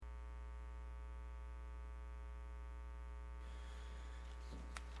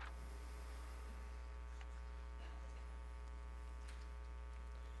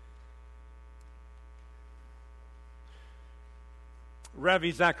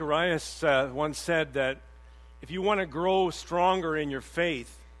Ravi Zacharias once said that if you want to grow stronger in your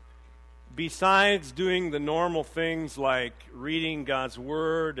faith, besides doing the normal things like reading God's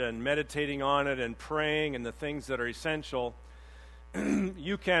Word and meditating on it and praying and the things that are essential,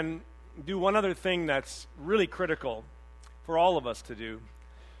 you can do one other thing that's really critical for all of us to do,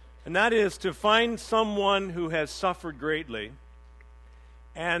 and that is to find someone who has suffered greatly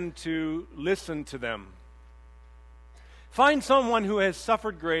and to listen to them. Find someone who has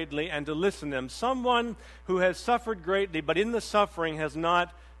suffered greatly and to listen to them. Someone who has suffered greatly, but in the suffering has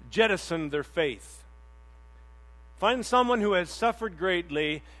not jettisoned their faith. Find someone who has suffered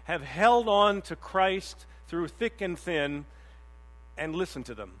greatly, have held on to Christ through thick and thin, and listen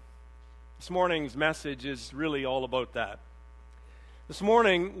to them. This morning's message is really all about that. This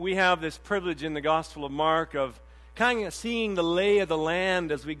morning, we have this privilege in the Gospel of Mark of kind of seeing the lay of the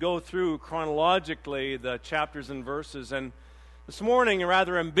land as we go through chronologically the chapters and verses. And this morning, a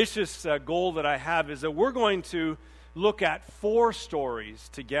rather ambitious goal that I have is that we're going to look at 4 stories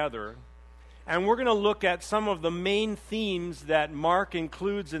together, and we're going to look at some of the main themes that Mark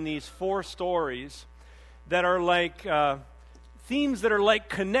includes in these 4 stories that are like themes that are like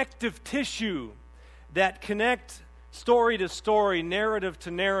connective tissue that connect story to story, narrative to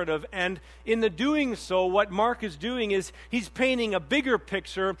narrative, and in the doing so, what Mark is doing is he's painting a bigger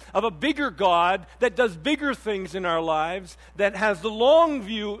picture of a bigger God that does bigger things in our lives, that has the long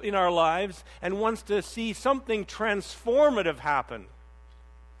view in our lives, and wants to see something transformative happen.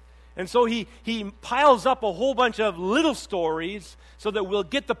 And so he piles up a whole bunch of little stories so that we'll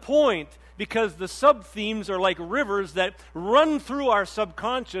get the point, because the sub-themes are like rivers that run through our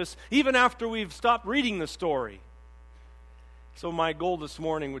subconscious even after we've stopped reading the story. So my goal this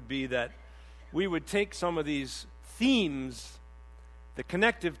morning would be that we would take some of these themes, the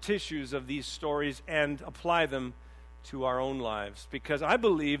connective tissues of these stories, and apply them to our own lives. Because I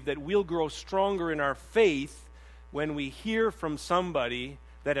believe that we'll grow stronger in our faith when we hear from somebody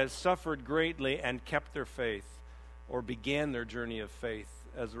that has suffered greatly and kept their faith, or began their journey of faith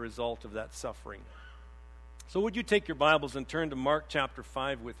as a result of that suffering. So would you take your Bibles and turn to Mark chapter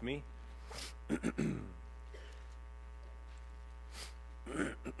 5 with me?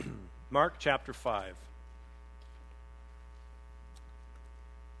 Mark chapter 5.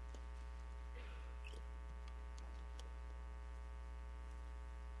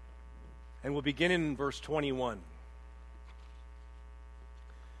 And we'll begin in verse 21.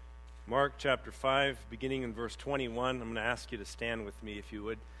 Mark chapter 5, beginning in verse 21. I'm going to ask you to stand with me if you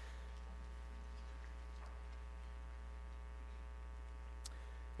would.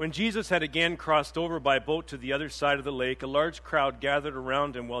 When Jesus had again crossed over by boat to the other side of the lake, a large crowd gathered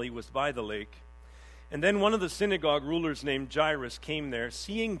around him while he was by the lake. And then one of the synagogue rulers named Jairus came there.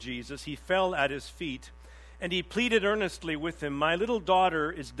 Seeing Jesus, he fell at his feet, and he pleaded earnestly with him, "My little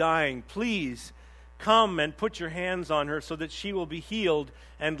daughter is dying. Please come and put your hands on her so that she will be healed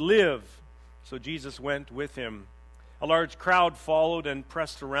and live." So Jesus went with him. A large crowd followed and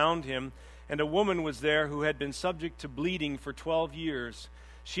pressed around him, and a woman was there who had been subject to bleeding for 12 years.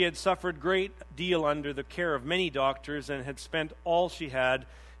 She had suffered a great deal under the care of many doctors and had spent all she had,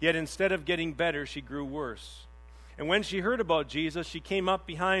 yet instead of getting better, she grew worse. And when she heard about Jesus, she came up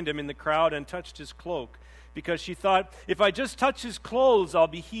behind him in the crowd and touched his cloak, because she thought, "If I just touch his clothes, I'll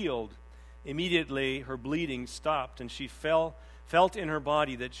be healed." Immediately, her bleeding stopped, and she felt in her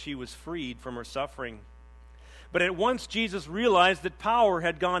body that she was freed from her suffering. But at once Jesus realized that power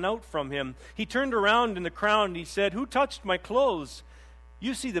had gone out from him. He turned around in the crowd and he said, "Who touched my clothes?"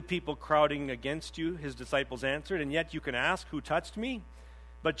 "You see the people crowding against you," his disciples answered, "and yet you can ask, 'Who touched me?'"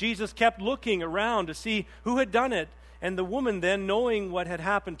 But Jesus kept looking around to see who had done it. And the woman then, knowing what had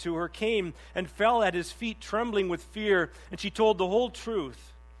happened to her, came and fell at his feet, trembling with fear, and she told the whole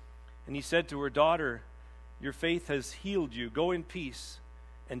truth. And he said to her, "Daughter, your faith has healed you. Go in peace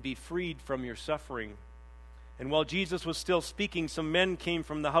and be freed from your suffering." And while Jesus was still speaking, some men came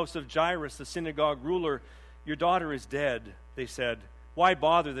from the house of Jairus, the synagogue ruler. "Your daughter is dead," they said. "Why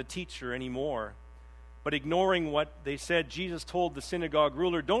bother the teacher anymore?" But ignoring what they said, Jesus told the synagogue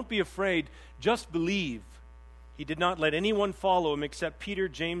ruler, "Don't be afraid, just believe." He did not let anyone follow him except Peter,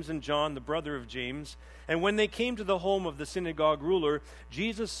 James, and John, the brother of James. And when they came to the home of the synagogue ruler,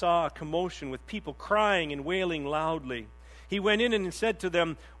 Jesus saw a commotion with people crying and wailing loudly. He went in and said to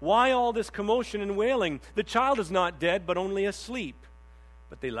them, "Why all this commotion and wailing? The child is not dead, but only asleep."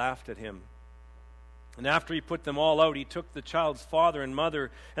 But they laughed at him. And after he put them all out, he took the child's father and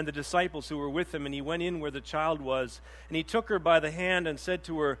mother and the disciples who were with him, and he went in where the child was. And he took her by the hand and said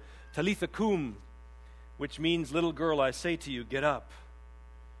to her, "Talitha cum," which means, "Little girl, I say to you, get up."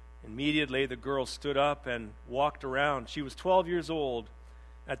 Immediately the girl stood up and walked around. She was 12 years old.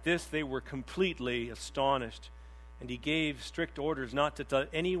 At this they were completely astonished, and he gave strict orders not to let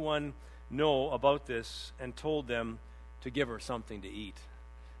anyone know about this and told them to give her something to eat.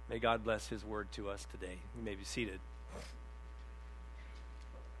 May God bless his word to us today. You may be seated.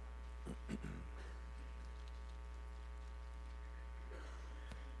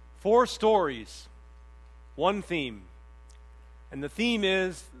 Four stories, one theme. And the theme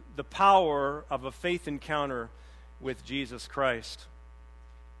is the power of a faith encounter with Jesus Christ.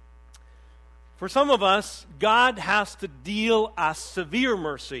 For some of us, God has to deal a severe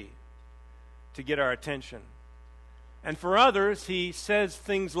mercy to get our attention. And for others, he says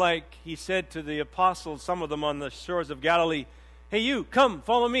things like he said to the apostles, some of them on the shores of Galilee, "Hey you, come,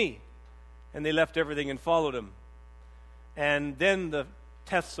 follow me." And they left everything and followed him. And then the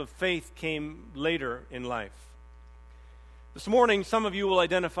tests of faith came later in life. This morning, some of you will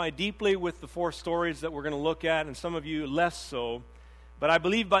identify deeply with the four stories that we're going to look at, and some of you less so. But I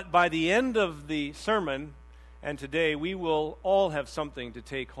believe by the end of the sermon and today, we will all have something to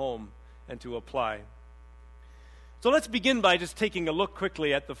take home and to apply. So let's begin by just taking a look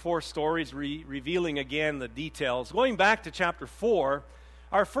quickly at the four stories, revealing again the details. Going back to chapter 4,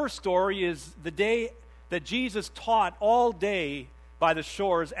 our first story is the day that Jesus taught all day by the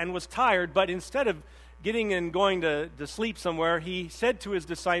shores and was tired, but instead of getting and going to sleep somewhere, he said to his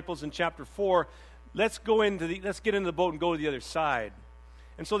disciples in chapter 4, let's get into the boat and go to the other side.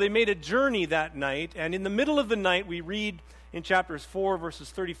 And so they made a journey that night, and in the middle of the night we read in chapters 4, verses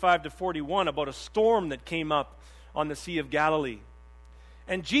 35 to 41 about a storm that came up on the Sea of Galilee.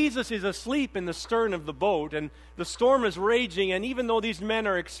 And Jesus is asleep in the stern of the boat, and the storm is raging, and even though these men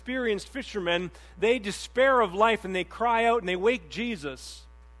are experienced fishermen, they despair of life, and they cry out, and they wake Jesus.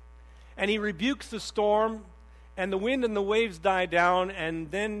 And he rebukes the storm, and the wind and the waves die down, and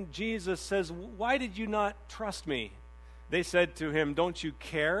then Jesus says, "Why did you not trust me?" They said to him, "Don't you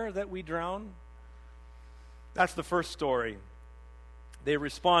care that we drown?" That's the first story. They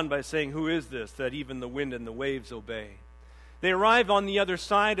respond by saying, "Who is this that even the wind and the waves obey?" They arrive on the other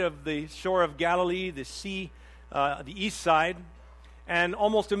side of the shore of Galilee, the sea, the east side, and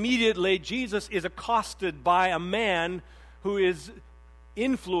almost immediately Jesus is accosted by a man who is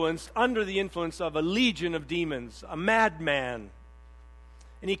under the influence of a legion of demons, a madman.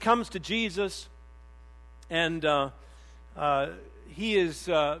 And he comes to Jesus, and he has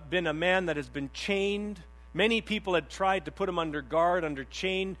been a man that has been chained. Many people had tried to put him under guard, under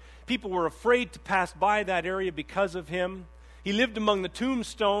chain. People were afraid to pass by that area because of him. He lived among the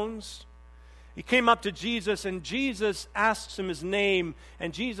tombstones. He came up to Jesus, and Jesus asks him his name,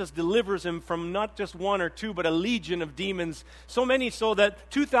 and Jesus delivers him from not just one or two, but a legion of demons, so many so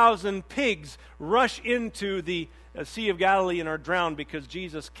that 2,000 pigs rush into the Sea of Galilee and are drowned because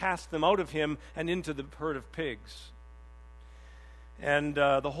Jesus cast them out of him and into the herd of pigs. And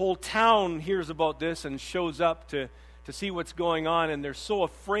the whole town hears about this and shows up to see what's going on, and they're so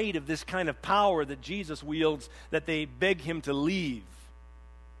afraid of this kind of power that Jesus wields that they beg him to leave.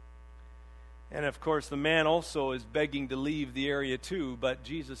 And of course, the man also is begging to leave the area too, but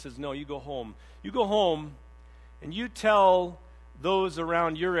Jesus says, "No, you go home. You go home, and you tell those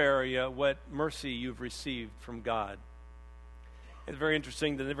around your area what mercy you've received from God." It's very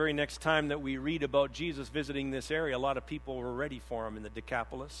interesting that the very next time that we read about Jesus visiting this area, a lot of people were ready for him in the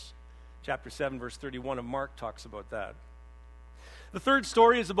Decapolis. Chapter 7, verse 31 of Mark talks about that. The third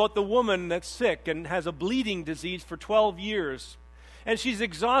story is about the woman that's sick and has a bleeding disease for 12 years. And she's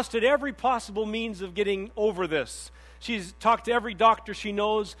exhausted every possible means of getting over this. She's talked to every doctor she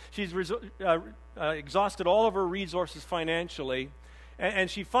knows. She's exhausted all of her resources financially. And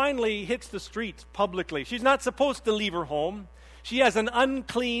she finally hits the streets publicly. She's not supposed to leave her home. She has an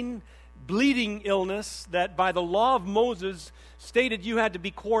unclean, bleeding illness that by the law of Moses stated you had to be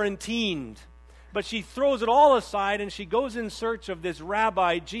quarantined. But she throws it all aside and she goes in search of this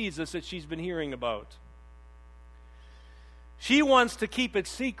rabbi Jesus that she's been hearing about. She wants to keep it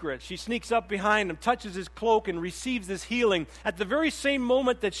secret. She sneaks up behind him, touches his cloak, and receives this healing. At the very same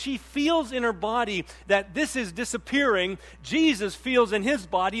moment that she feels in her body that this is disappearing, Jesus feels in his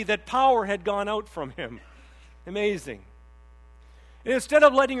body that power had gone out from him. Amazing. And instead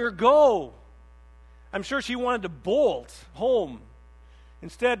of letting her go, I'm sure she wanted to bolt home.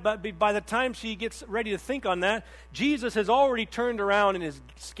 Instead, by the time she gets ready to think on that, Jesus has already turned around and is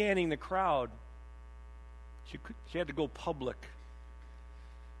scanning the crowd. She had to go public.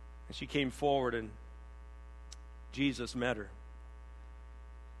 And she came forward and Jesus met her.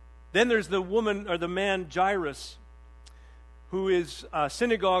 Then there's the woman, or the man Jairus, who is a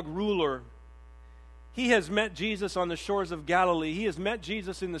synagogue ruler. He has met Jesus on the shores of Galilee. He has met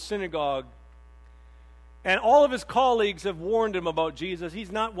Jesus in the synagogue. And all of his colleagues have warned him about Jesus.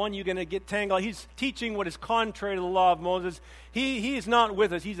 He's not one you're going to get tangled. He's teaching what is contrary to the law of Moses. He is not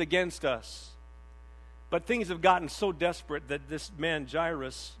with us. He's against us. But things have gotten so desperate that this man,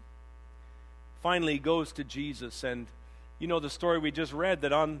 Jairus, finally goes to Jesus. And you know the story we just read,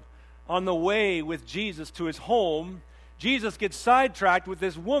 that on the way with Jesus to his home, Jesus gets sidetracked with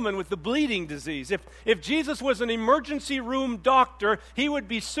this woman with the bleeding disease. If Jesus was an emergency room doctor, he would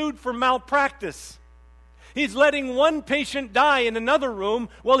be sued for malpractice. He's letting one patient die in another room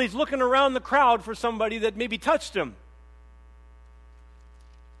while he's looking around the crowd for somebody that maybe touched him.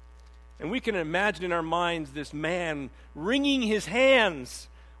 And we can imagine in our minds this man wringing his hands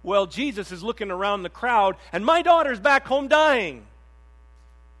while Jesus is looking around the crowd, and my daughter's back home dying.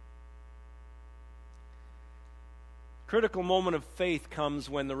 Critical moment of faith comes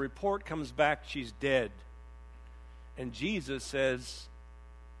when the report comes back she's dead. And Jesus says,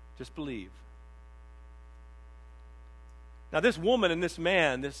 just believe. Now this woman and this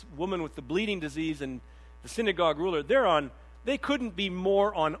man, this woman with the bleeding disease and the synagogue ruler, they couldn't be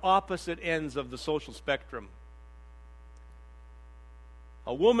more on opposite ends of the social spectrum.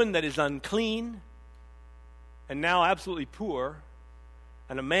 A woman that is unclean and now absolutely poor,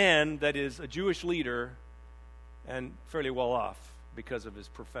 and a man that is a Jewish leader and fairly well off because of his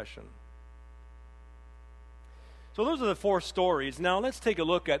profession. So those are the four stories. Now let's take a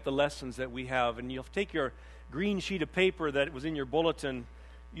look at the lessons that we have. And you'll take your green sheet of paper that was in your bulletin.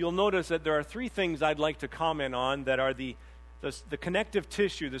 You'll notice that there are three things I'd like to comment on that are the connective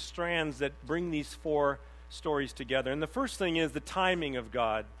tissue, the strands that bring these four stories together. And the first thing is the timing of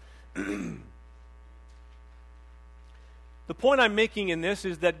God. The point I'm making in this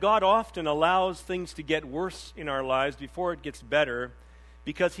is that God often allows things to get worse in our lives before it gets better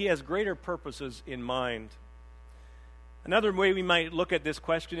because he has greater purposes in mind. Another way we might look at this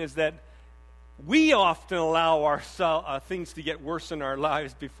question is that we often allow things to get worse in our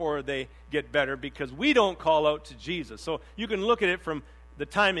lives before they get better because we don't call out to Jesus. So you can look at it from the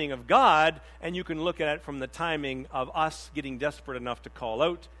timing of God, and you can look at it from the timing of us getting desperate enough to call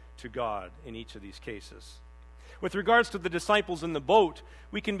out to God in each of these cases. With regards to the disciples in the boat,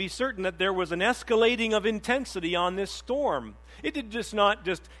 we can be certain that there was an escalating of intensity on this storm. It did just not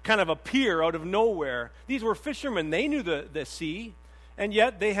just kind of appear out of nowhere. These were fishermen. They knew the sea, and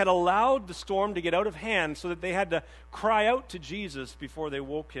yet they had allowed the storm to get out of hand so that they had to cry out to Jesus before they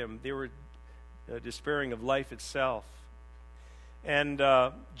woke him. They were despairing of life itself. And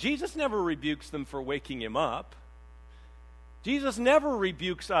Jesus never rebukes them for waking him up. Jesus never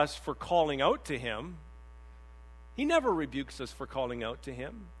rebukes us for calling out to him. He never rebukes us for calling out to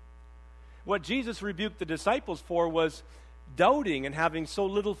him. What Jesus rebuked the disciples for was doubting and having so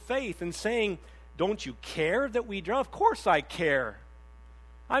little faith and saying, don't you care that we drown? Of course I care.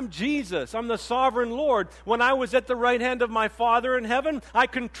 I'm Jesus. I'm the sovereign Lord. When I was at the right hand of my Father in heaven, I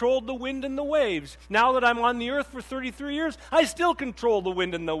controlled the wind and the waves. Now that I'm on the earth for 33 years, I still control the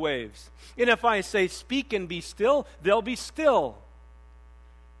wind and the waves. And if I say, speak and be still, they'll be still.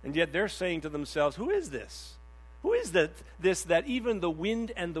 And yet they're saying to themselves, who is this? Who is this that even the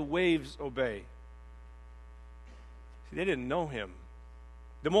wind and the waves obey? See, they didn't know him.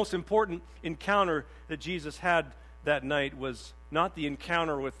 The most important encounter that Jesus had that night was not the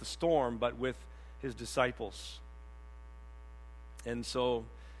encounter with the storm, but with his disciples. And so,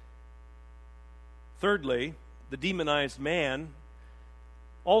 thirdly, the demonized man,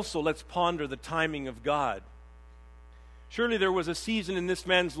 also let's ponder the timing of God. Surely there was a season in this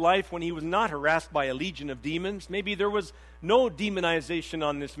man's life when he was not harassed by a legion of demons. Maybe there was no demonization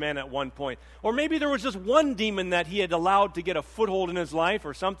on this man at one point. Or maybe there was just one demon that he had allowed to get a foothold in his life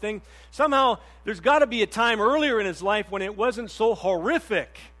or something. Somehow there's got to be a time earlier in his life when it wasn't so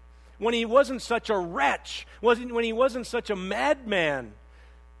horrific, when he wasn't such a wretch, when he wasn't such a madman,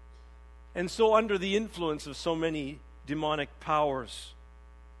 and so under the influence of so many demonic powers.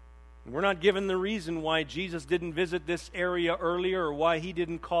 We're not given the reason why Jesus didn't visit this area earlier or why he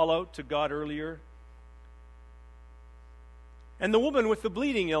didn't call out to God earlier. And the woman with the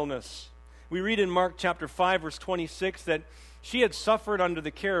bleeding illness. We read in Mark chapter 5, verse 26, that she had suffered under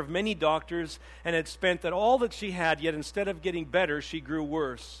the care of many doctors and had spent all that she had, yet instead of getting better, she grew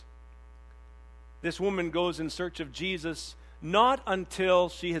worse. This woman goes in search of Jesus not until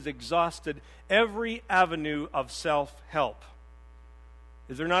she has exhausted every avenue of self-help.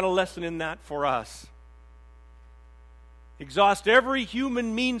 Is there not a lesson in that for us? Exhaust every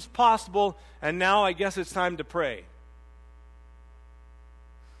human means possible, and now I guess it's time to pray.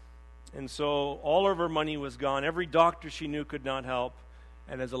 And so all of her money was gone. Every doctor she knew could not help.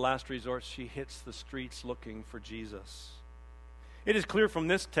 And as a last resort, she hits the streets looking for Jesus. It is clear from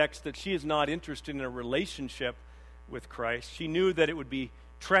this text that she is not interested in a relationship with Christ. She knew that it would be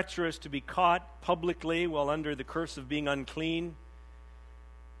treacherous to be caught publicly while under the curse of being unclean.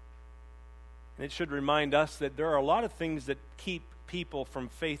 And it should remind us that there are a lot of things that keep people from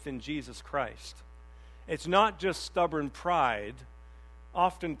faith in Jesus Christ. It's not just stubborn pride.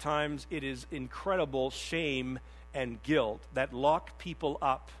 Oftentimes it is incredible shame and guilt that lock people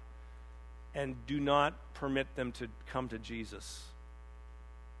up and do not permit them to come to Jesus.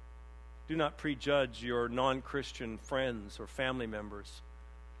 Do not prejudge your non-Christian friends or family members.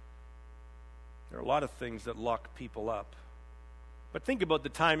 There are a lot of things that lock people up. But think about the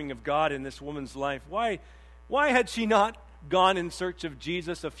timing of God in this woman's life. Why had she not gone in search of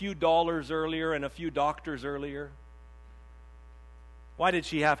Jesus a few dollars earlier and a few doctors earlier? Why did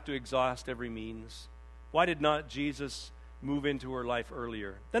she have to exhaust every means? Why did not Jesus move into her life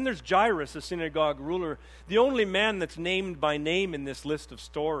earlier? Then there's Jairus, the synagogue ruler, the only man that's named by name in this list of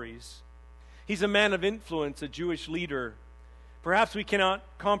stories. He's a man of influence, a Jewish leader. Perhaps we cannot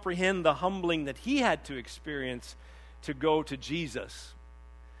comprehend the humbling that he had to experience to go to Jesus.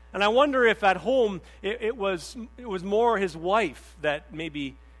 And I wonder if at home it was more his wife that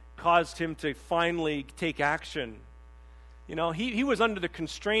maybe caused him to finally take action. You know, he was under the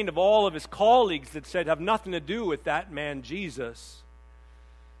constraint of all of his colleagues that said, have nothing to do with that man Jesus.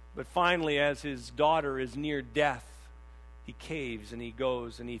 But finally, as his daughter is near death, he caves and he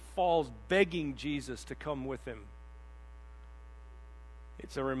goes and he falls begging Jesus to come with him.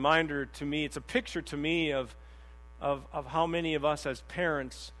 It's a reminder to me, it's a picture to me of how many of us as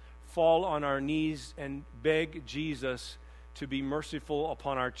parents fall on our knees and beg Jesus to be merciful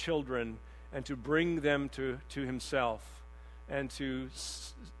upon our children and to bring them to himself and to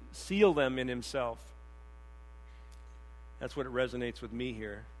seal them in himself. That's what it resonates with me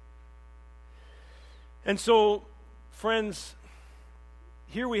here. And so, friends,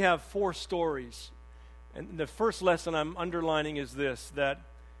 here we have 4 stories. And the first lesson I'm underlining is this, that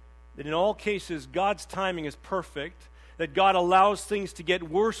in all cases, God's timing is perfect, that God allows things to get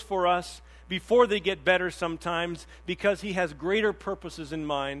worse for us before they get better sometimes because he has greater purposes in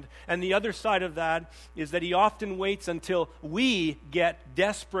mind. And the other side of that is that he often waits until we get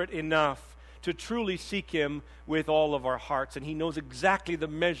desperate enough to truly seek him with all of our hearts. And he knows exactly the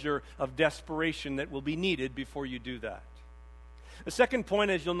measure of desperation that will be needed before you do that. The second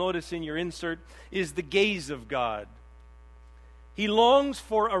point, as you'll notice in your insert, is the gaze of God. He longs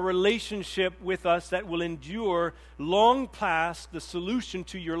for a relationship with us that will endure long past the solution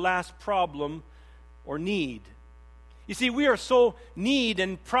to your last problem or need. You see, we are so need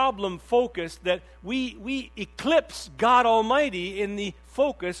and problem focused that we eclipse God Almighty in the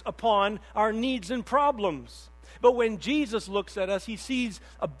focus upon our needs and problems. But when Jesus looks at us, he sees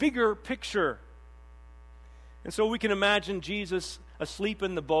a bigger picture. And so we can imagine Jesus asleep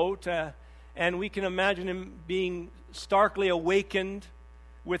in the boat, and we can imagine him being starkly awakened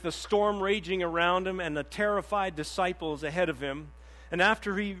with a storm raging around him and the terrified disciples ahead of him. And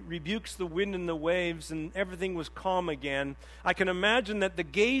after he rebukes the wind and the waves and everything was calm again, I can imagine that the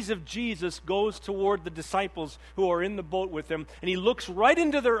gaze of Jesus goes toward the disciples who are in the boat with him, and he looks right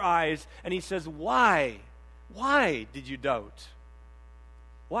into their eyes and he says, "Why? Why did you doubt?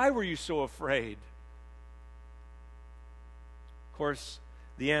 Why were you so afraid?" Of course,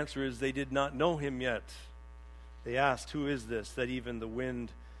 the answer is they did not know him yet. They asked, "Who is this that even the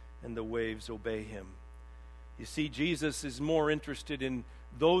wind and the waves obey him?" You see, Jesus is more interested in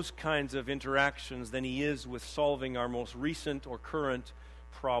those kinds of interactions than he is with solving our most recent or current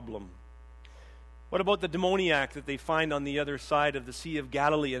problem. What about the demoniac that they find on the other side of the Sea of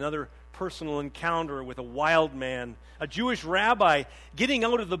Galilee, another personal encounter with a wild man, a Jewish rabbi getting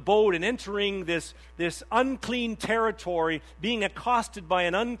out of the boat and entering this unclean territory, being accosted by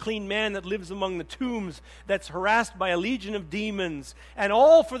an unclean man that lives among the tombs, that's harassed by a legion of demons, and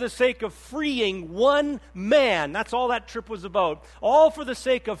all for the sake of freeing one man. That's all that trip was about. All for the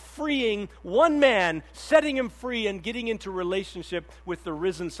sake of freeing one man, setting him free, and getting into relationship with the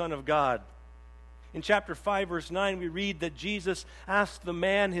risen Son of God. In chapter 5, verse 9, we read that Jesus asked the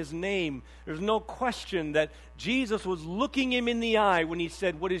man his name. There's no question that Jesus was looking him in the eye when he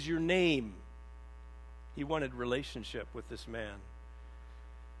said, "What is your name?" He wanted relationship with this man.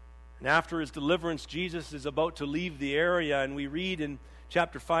 And after his deliverance, Jesus is about to leave the area, and we read in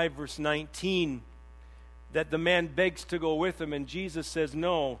chapter 5, verse 19, that the man begs to go with him, and Jesus says,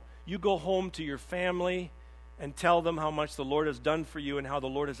 "No, you go home to your family and tell them how much the Lord has done for you and how the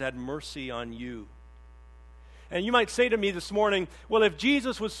Lord has had mercy on you." And you might say to me this morning, well, if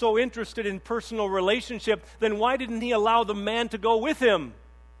Jesus was so interested in personal relationship, then why didn't he allow the man to go with him?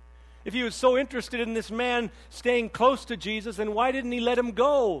 If he was so interested in this man staying close to Jesus, then why didn't he let him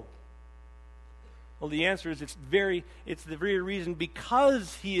go? Well, the answer is it's the very reason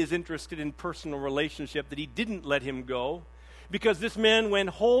because he is interested in personal relationship that he didn't let him go. Because this man went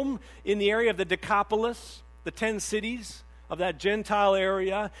home in the area of the Decapolis, the 10 cities of that Gentile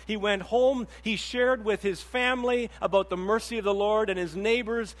area. He went home, he shared with his family about the mercy of the Lord and his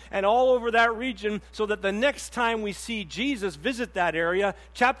neighbors and all over that region, so that the next time we see Jesus visit that area,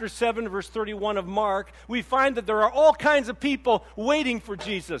 chapter 7, verse 31 of Mark, we find that there are all kinds of people waiting for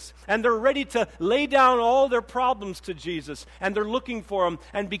Jesus, and they're ready to lay down all their problems to Jesus, and they're looking for him.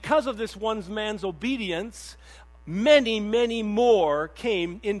 And because of this one man's obedience, many, many more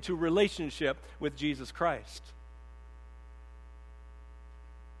came into relationship with Jesus Christ.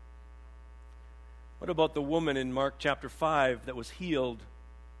 What about the woman in Mark chapter 5 that was healed?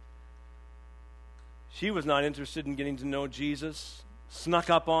 She was not interested in getting to know Jesus, snuck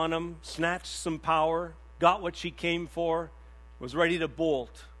up on him, snatched some power, got what she came for, was ready to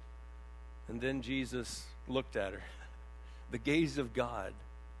bolt. And then Jesus looked at her. The gaze of God.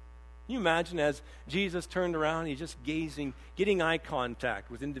 Can you imagine as Jesus turned around, he's just gazing, getting eye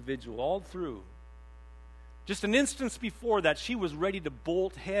contact with individual all through. Just an instance before that, she was ready to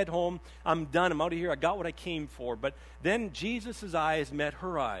bolt, head home. I'm done. I'm out of here. I got what I came for. But then Jesus' eyes met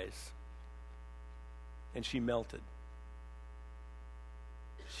her eyes, and she melted.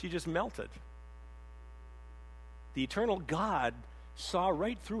 She just melted. The eternal God saw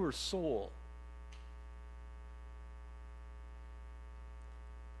right through her soul.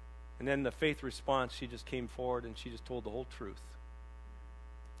 And then the faith response, she just came forward and she just told the whole truth.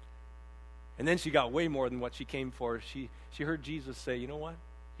 And then she got way more than what she came for. She heard Jesus say, you know what?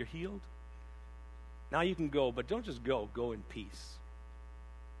 You're healed. Now you can go, but don't just go. Go in peace.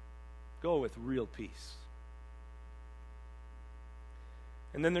 Go with real peace.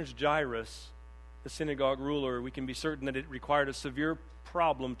 And then there's Jairus, the synagogue ruler. We can be certain that it required a severe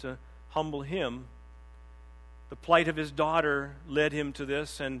problem to humble him. The plight of his daughter led him to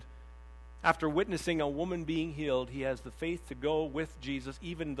this, and after witnessing a woman being healed, he has the faith to go with Jesus,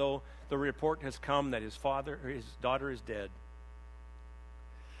 even though the report has come that his daughter is dead.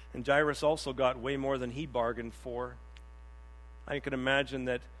 And Jairus also got way more than he bargained for. I can imagine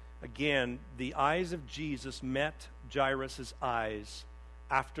that, again, the eyes of Jesus met Jairus' eyes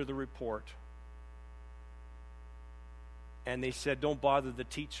after the report. And they said, don't bother the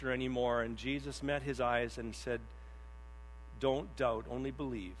teacher anymore. And Jesus met his eyes and said, don't doubt, only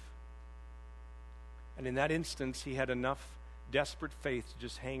believe. And in that instance, he had enough desperate faith to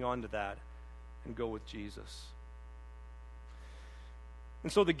just hang on to that and go with Jesus.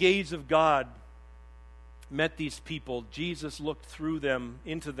 And so the gaze of God met these people. Jesus looked through them,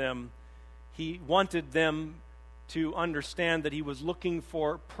 into them. He wanted them to understand that he was looking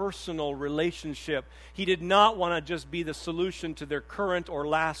for personal relationship. He did not want to just be the solution to their current or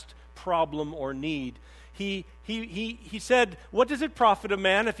last problem or need. He said, what does it profit a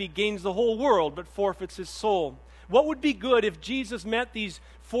man if he gains the whole world but forfeits his soul? What would be good if Jesus met these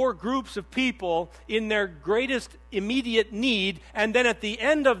 4 groups of people in their greatest immediate need, and then at the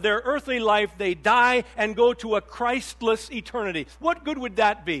end of their earthly life they die and go to a Christless eternity? What good would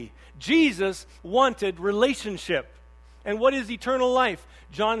that be? Jesus wanted relationship. And what is eternal life?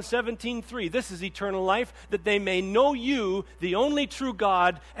 John 17:3. This is eternal life, that they may know you, the only true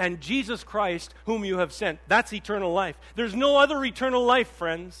God, and Jesus Christ, whom you have sent. That's eternal life. There's no other eternal life,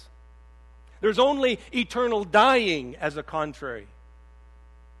 friends. There's only eternal dying as a contrary.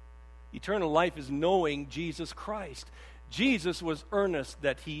 Eternal life is knowing Jesus Christ. Jesus was earnest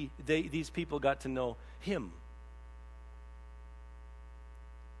that these people got to know him.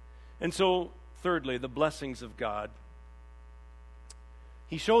 And so, thirdly, the blessings of God.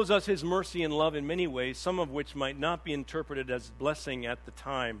 He shows us his mercy and love in many ways, some of which might not be interpreted as blessing at the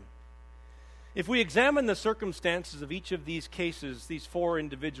time. If we examine the circumstances of each of these cases, these 4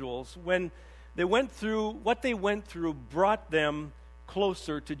 individuals, when they went through, what they went through brought them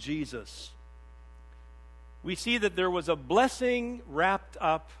closer to Jesus. We see that there was a blessing wrapped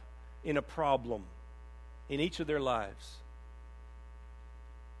up in a problem in each of their lives.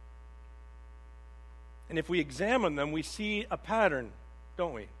 And if we examine them, we see a pattern,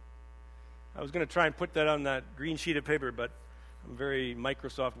 don't we? I was going to try and put that on that green sheet of paper, but I'm very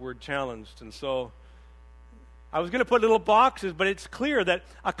Microsoft Word challenged, and so I was going to put little boxes, but it's clear that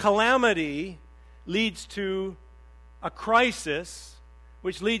a calamity leads to a crisis,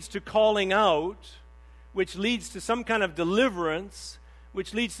 which leads to calling out, which leads to some kind of deliverance,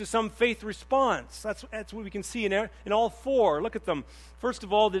 which leads to some faith response. That's what we can see in all 4. Look at them. First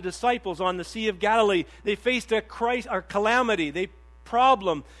of all, the disciples on the Sea of Galilee, they faced a calamity. They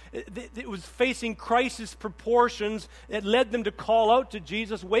problem. It was facing crisis proportions. It led them to call out to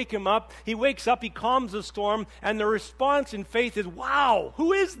Jesus, wake him up. He wakes up, he calms the storm, and the response in faith is, wow,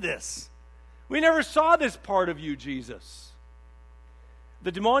 who is this? We never saw this part of you, Jesus.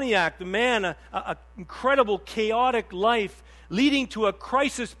 The demoniac, the man, an incredible, chaotic life leading to a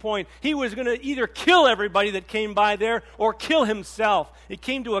crisis point. He was going to either kill everybody that came by there or kill himself. It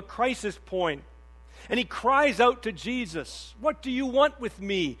came to a crisis point. And he cries out to Jesus, "What do you want with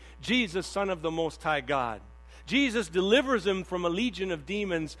me, Jesus, Son of the Most High God?" Jesus delivers him from a legion of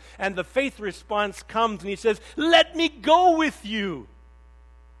demons, and the faith response comes, and he says, "Let me go with you."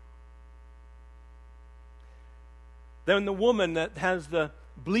 Then the woman that has the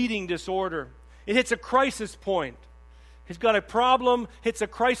bleeding disorder, it hits a crisis point. He's got a problem, hits a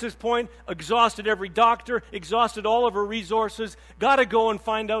crisis point, exhausted every doctor, exhausted all of her resources, got to go and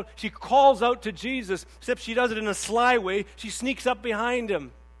find out. She calls out to Jesus, except she does it in a sly way. She sneaks up behind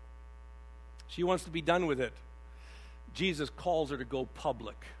him. She wants to be done with it. Jesus calls her to go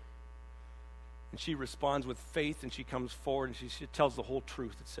public. And she responds with faith, and she comes forward, and she tells the whole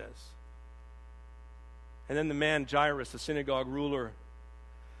truth, it says. And then the man Jairus, the synagogue ruler,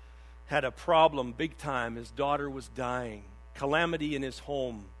 had a problem big time. His daughter was dying. Calamity in his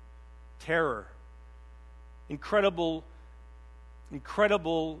home. Terror. Incredible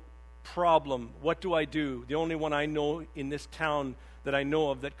problem. What do I do? The only one I know in this town that I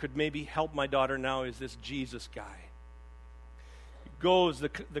know of that could maybe help my daughter now is this Jesus guy. He goes, the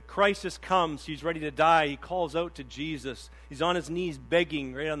crisis comes. He's ready to die. He calls out to Jesus. He's on his knees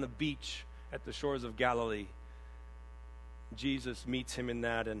begging right on the beach at the shores of Galilee. Jesus meets him in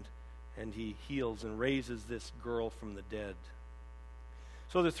that, and he heals and raises this girl from the dead.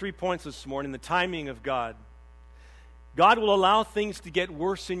 So the 3 points this morning: the timing of God. God will allow things to get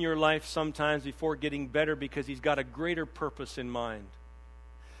worse in your life sometimes before getting better because he's got a greater purpose in mind.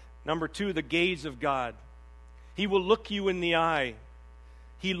 Number 2, the gaze of God. He will look you in the eye.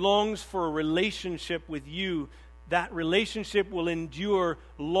 He longs for a relationship with you. That relationship will endure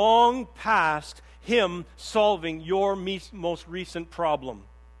long past him solving your most recent problem.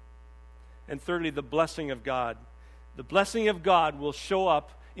 And thirdly, the blessing of God. The blessing of God will show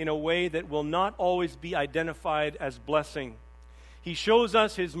up in a way that will not always be identified as blessing. He shows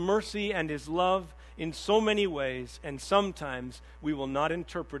us his mercy and his love in so many ways, and sometimes we will not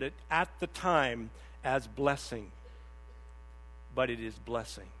interpret it at the time as blessing. But it is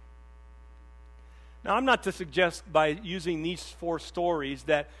blessing. Now, I'm not to suggest by using these 4 stories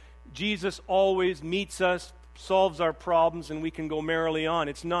that Jesus always meets us, solves our problems, and we can go merrily on.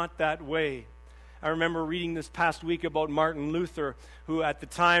 It's not that way. I remember reading this past week about Martin Luther, who at the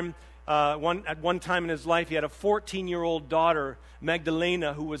time, at one time in his life, he had a 14-year-old daughter,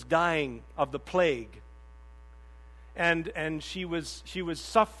 Magdalena, who was dying of the plague. And she was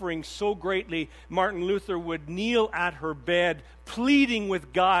suffering so greatly, Martin Luther would kneel at her bed, pleading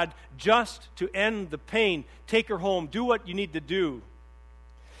with God just to end the pain. Take her home. Do what you need to do.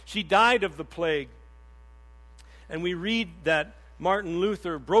 She died of the plague. And we read that Martin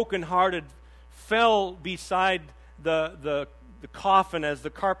Luther, brokenhearted, fell beside the coffin as the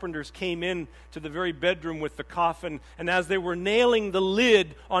carpenters came in to the very bedroom with the coffin. And as they were nailing the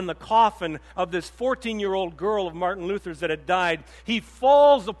lid on the coffin of this 14-year-old girl of Martin Luther's that had died, he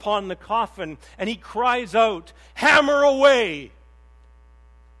falls upon the coffin and he cries out, "Hammer away!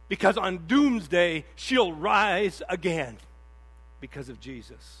 Because on doomsday she'll rise again," because of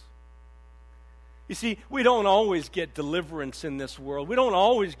Jesus. You see, we don't always get deliverance in this world. We don't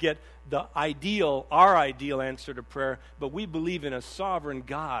always get our ideal answer to prayer, but we believe in a sovereign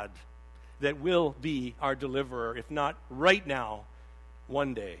God that will be our deliverer, if not right now,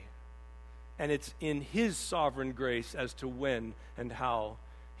 one day. And it's in his sovereign grace as to when and how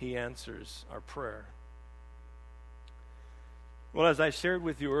he answers our prayer. Well, as I shared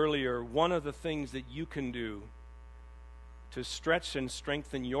with you earlier, one of the things that you can do to stretch and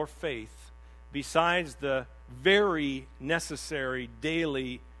strengthen your faith, besides the very necessary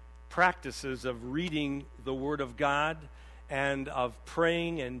daily practices of reading the Word of God and of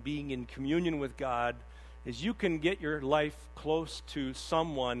praying and being in communion with God, is you can get your life close to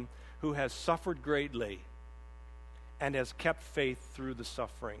someone who has suffered greatly and has kept faith through the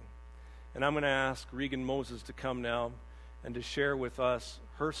suffering. And I'm going to ask Regan Moses to come now and to share with us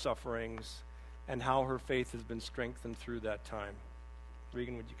her sufferings and how her faith has been strengthened through that time.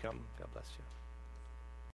 Regan, would you come? God bless you.